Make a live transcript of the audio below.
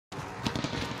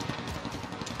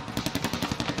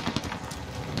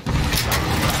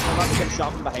to get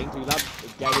shot from behind too, lad.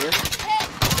 Guy here.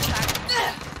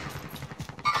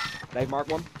 Knife mark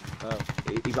one.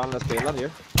 He's on this plane, lad,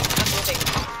 here.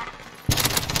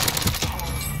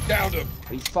 Downed him.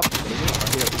 He's fucking crazy.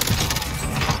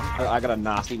 I got a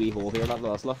nasty wee hole here, lad,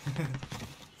 last.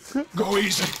 Go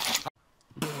easy.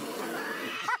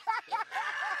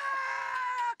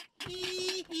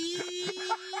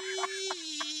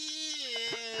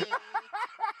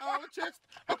 Oh, chest.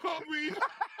 I can't breathe.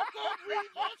 I can't breathe.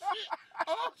 Oh, shit.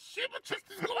 Oh, shit. My chest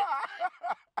is going.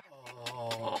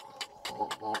 Oh.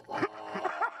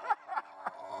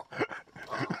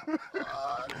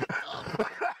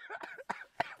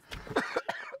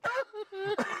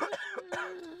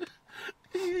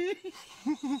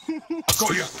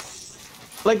 Got you.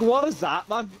 Like, what is that,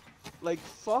 man? Like,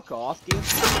 fuck off, game. I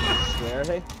swear,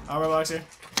 hey. Armor box here.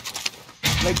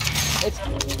 Like, it's...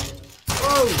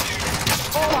 Whoa!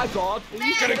 Oh my god!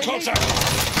 Get in contact!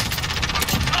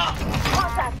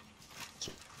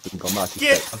 Contact!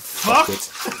 Get fucked!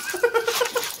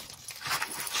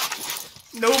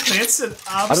 No plates and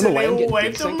absolutely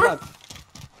wiped them.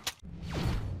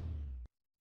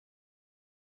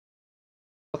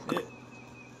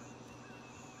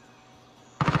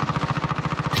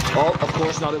 Oh, of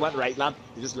course, now they went right, lad.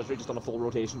 They just literally just done a full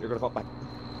rotation. You're gonna fuck back.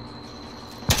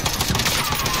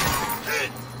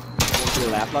 One to the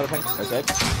left, lad, I think. Okay.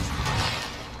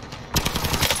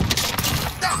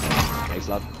 Nice,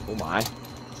 lad. Oh my.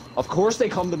 Of course they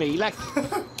come to me, like.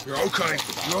 You're okay.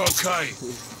 You're okay.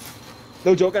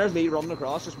 No joke, there's me running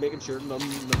across, just making sure none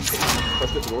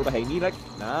pushed the door behind me, like.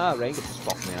 Nah, Ryan gets just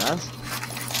fucked my ass.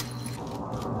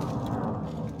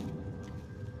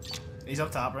 He's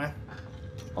up top, right?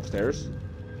 Upstairs?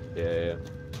 Yeah.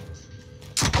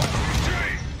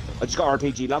 I just got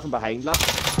RPG, lad, from behind, lad.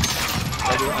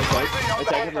 I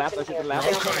take it left, I take it left.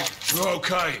 You're okay. You're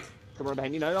okay. Come around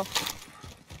behind you now, though.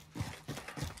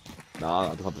 Nah,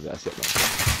 I don't have to do that shit, man.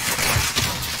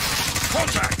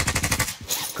 Contact!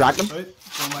 Crack him. Right,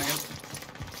 going back in.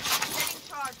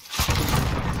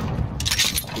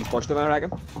 He's pushed him, I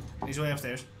reckon. He's way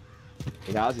upstairs.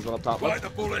 He has, he's one up top. Bite the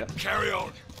bullet. Yeah. Carry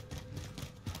on.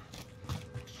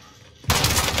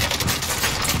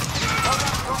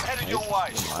 Headed your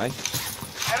way. Oh my.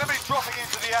 Enemy dropping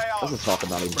into the AR. This is fucking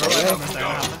not even Bro, fair.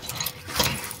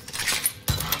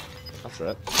 That's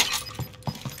right.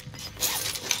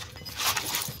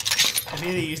 If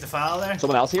he used the file there.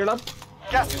 Someone else here, lad?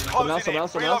 Gas is closing someone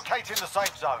else. Relocating the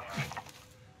safe zone.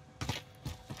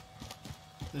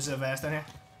 There's a vest down here.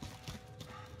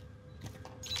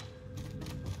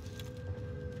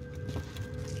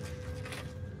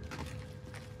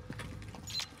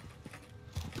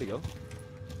 There you go.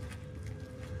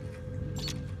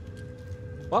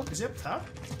 What? Is he up top?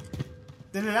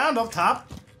 Did he land up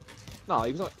top? No,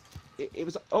 he was on... He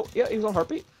was... Oh, yeah, he was on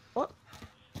heartbeat. What?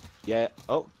 Yeah,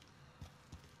 oh.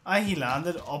 He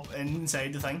landed up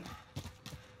inside the thing.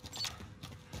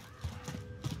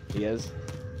 He is.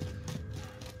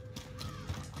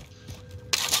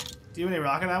 Do you have any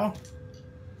rocket ammo?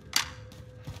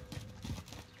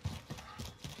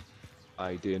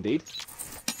 I do indeed.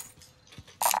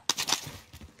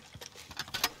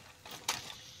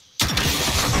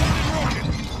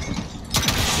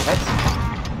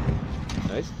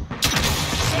 Nice.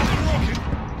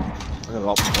 I'm gonna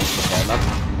drop the head, lad.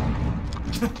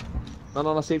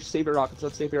 No, save your rockets,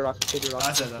 let's save your rockets, save your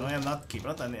rockets. That's it, I'm not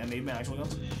keeping it, I need my actual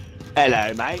guns.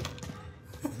 Hello, mate.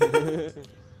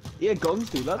 Yeah, guns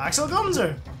too, lad. Actual guns,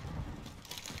 or?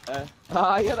 Yeah,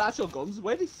 the actual guns.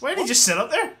 Where did he just sit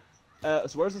up there?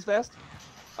 So where's his vest?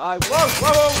 Whoa, right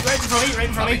in front of me, right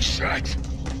in front of me. Shit.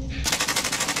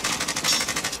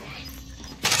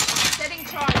 Setting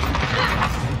charge.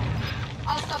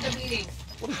 I'll stop the bleeding.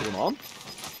 What is going on?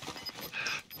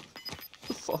 What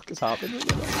the fuck is happening right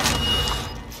now?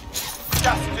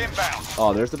 Gas is inbound.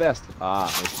 Oh, there's the vest. Ah,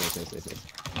 nice.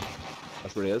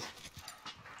 That's where he is.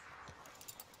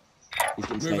 He's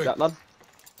getting snaked at, lad.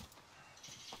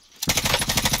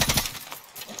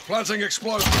 Planting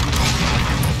explosion.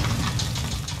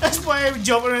 That's why I'm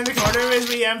jumping around the corner with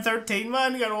his M13,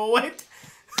 man. Got all wet.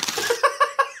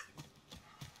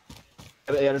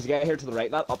 Yeah, there's a guy here to the right,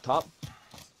 lad, up top.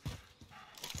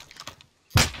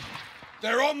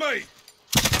 They're on me.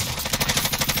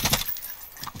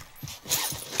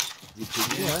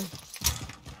 Yeah.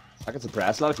 I can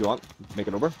suppress, lad, if you want. Make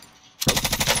it over.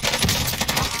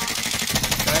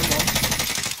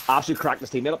 Absolutely cracked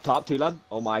his teammate up top too, lad.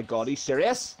 Oh my god, he's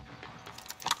serious?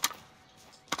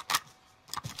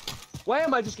 Why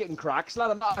am I just getting cracks, lad?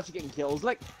 I'm not actually getting kills,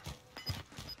 like.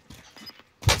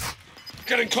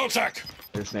 Get in contact.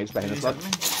 There's snakes behind us, lad. What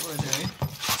is it?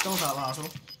 Still that last one.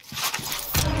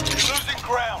 We're losing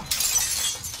ground.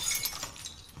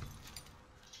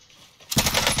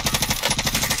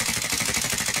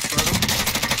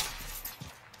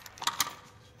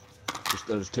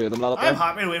 There's two of them lad up I'm there.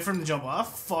 happy to wait for him to jump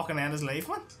off. Fucking end his life,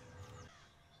 man.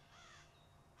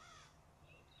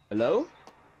 Hello?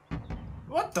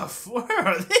 What the where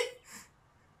are they?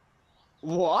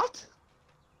 What?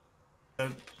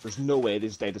 There's no way they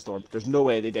stayed the storm. There's no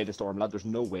way they did the storm, lad. There's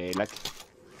no way, like.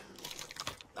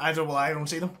 I don't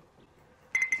see them.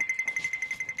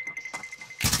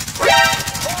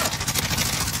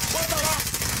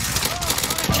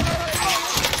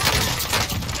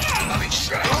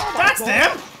 That's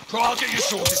them! Bro, I'll get you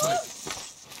sorted, mate.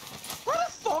 Where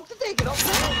the fuck did they get up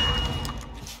there?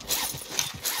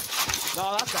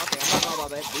 No, that's not them. No,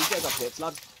 these guys are pits,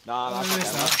 lad. No, that's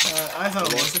It's not them. not. I thought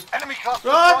it was. Enemy cluster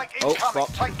Run! strike incoming.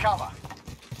 fuck. Take cover.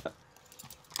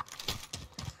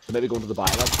 They maybe going to the buy,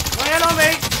 lad. Land on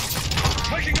me!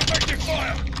 Taking effective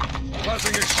fire.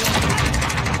 Planting explosive.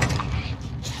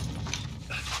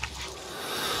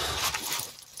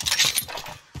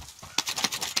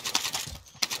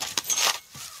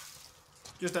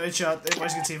 Just outshot, the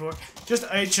boys can see for. Just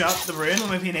outshot the BRUEN with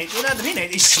my P90. Lad, the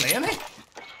P90's slaying me.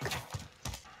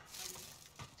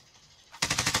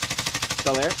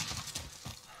 Still there.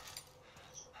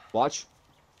 Watch.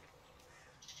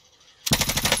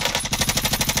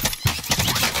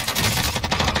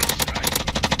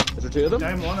 Is there two of them?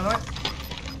 Down one, alright.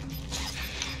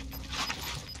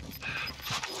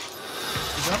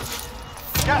 He's up.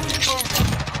 Gas is moving.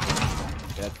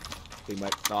 Dead.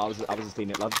 Teammate. No, I was his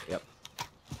teammate, lad. Yep.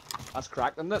 That's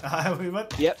cracked, isn't it? We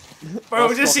went. Yep. Bro,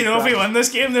 That's just so you know, if we fucking win this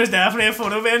game, there's definitely a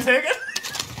photo being taken.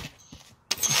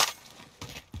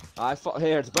 cracked.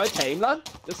 Here, it's about time, lad.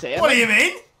 Just saying. What do you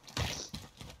mean?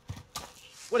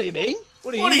 What do you mean?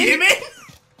 What do you mean?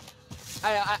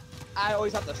 I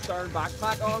always have the stern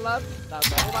backpack on, lad. That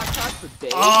metal backpack for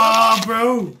days. Oh,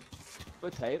 bro.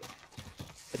 About time.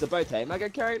 It's about time I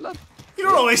get carried, lad. You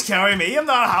don't always carry me. I'm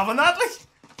not having that, like.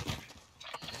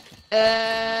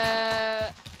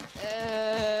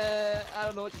 I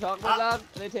don't know what you're talking about, lad.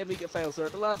 Anytime we get final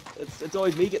circle, lad, it's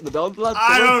always me getting the dub, lad.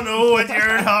 I don't know what you're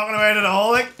talking about at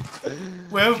all, like.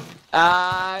 No.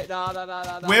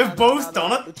 We've both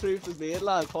done it. The truth is made,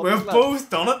 lad. We've both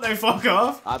done it. Now fuck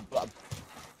off.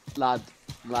 Lad.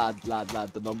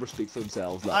 The numbers speak for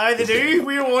themselves, lad. Aye, they do.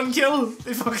 We're one kill.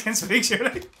 They fucking speak,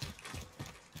 surely.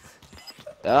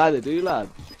 Aye, they do, lad.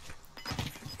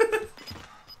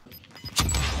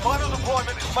 Final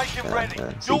deployment is making ready.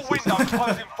 Your window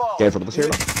closing fast. Get in front of us here,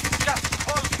 lad. Gas is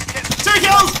closing. Get to 2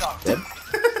 kills! Dead.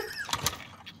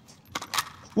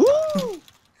 Woo!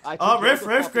 Oh, riff,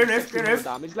 green riff.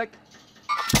 Damage, like.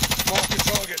 Mark your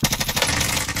target.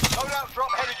 loadout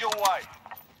drop headed your way.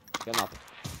 Get nothing.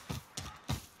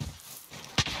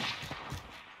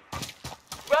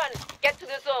 Run! Get to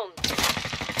the zone!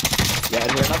 Yeah, in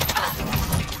here, lad.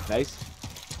 Nice.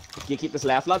 You keep this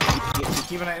left, lad.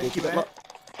 Keep an eye, Keep keep it, an eye. lad.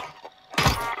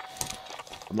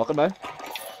 I'm looking now.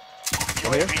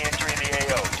 Come here. UAV entering the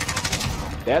AO.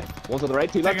 Dead. One to the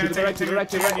right, two left, two to the right, two to the right,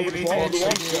 two to the right. Take Over it, the wall, over the wall,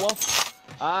 take it. over the wall.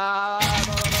 No.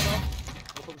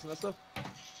 No focus on this stuff.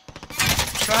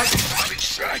 Track. I'm in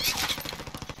sight.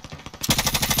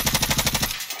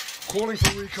 Calling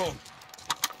for recon.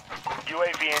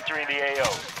 UAV entering the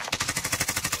AO.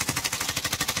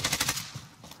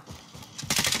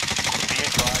 Be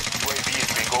advised, UAV is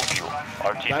bingo fuel.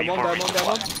 RTB Down one, for down one, down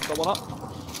one. resupply. Got one up.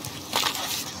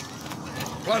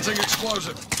 Planting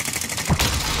explosive.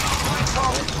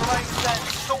 Targets remain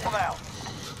standing. Sort them out.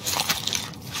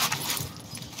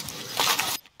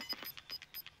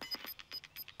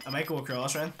 I might go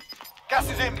across, Ren. Gas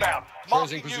is inbound.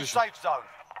 Marking new position. safe zone.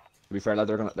 To be fair, lad,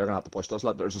 they're gonna have to push this,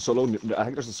 lad. There's a solo. I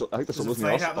think the solo's a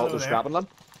near fight us. happening Oh, over they're there. scrapping, lad.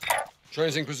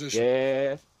 Changing position.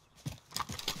 Yeah.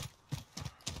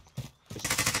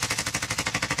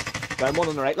 Down one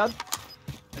on the right, lad.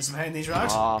 It's behind these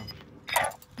rocks. Ah.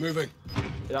 Moving.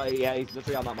 Yeah, he's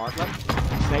literally on that mark, lad.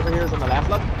 Sniper here is on the left,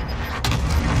 lad.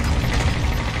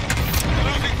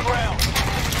 Losing ground.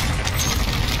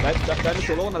 Down the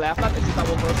solo on the left, lad. It's just that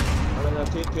one person. Or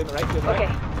two on the right, two on the right.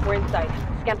 Okay, we're inside.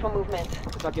 Scan for movement.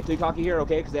 Let's not get too cocky here,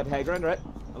 okay? Because they have high ground, right?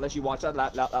 Unless you watch that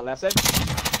left side.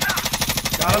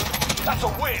 Got him. That's a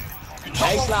win. You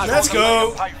Nice, lad. Let's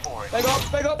go. Pay for it.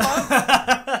 Big up,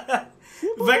 man.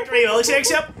 Victory milkshakes,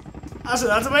 yep. That's what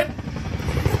that's about.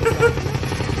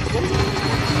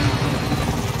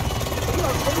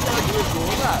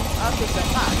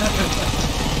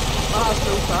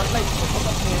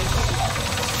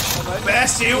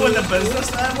 Best you in the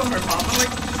business, man, when we're popping like.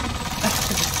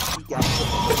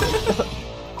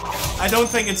 I don't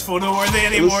think it's photo worthy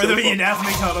anymore, so though. You fun.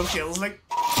 definitely caught up kills, like.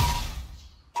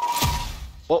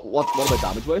 What about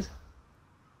damage wise?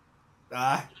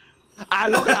 Ah.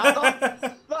 Look at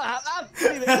that! Look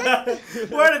at that!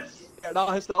 Where did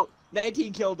No, it's still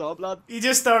 19 kill dub, lad. you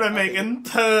just started making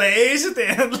plays at the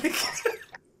end? Like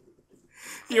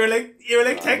you were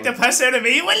like, take the piss out of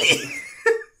me, will you?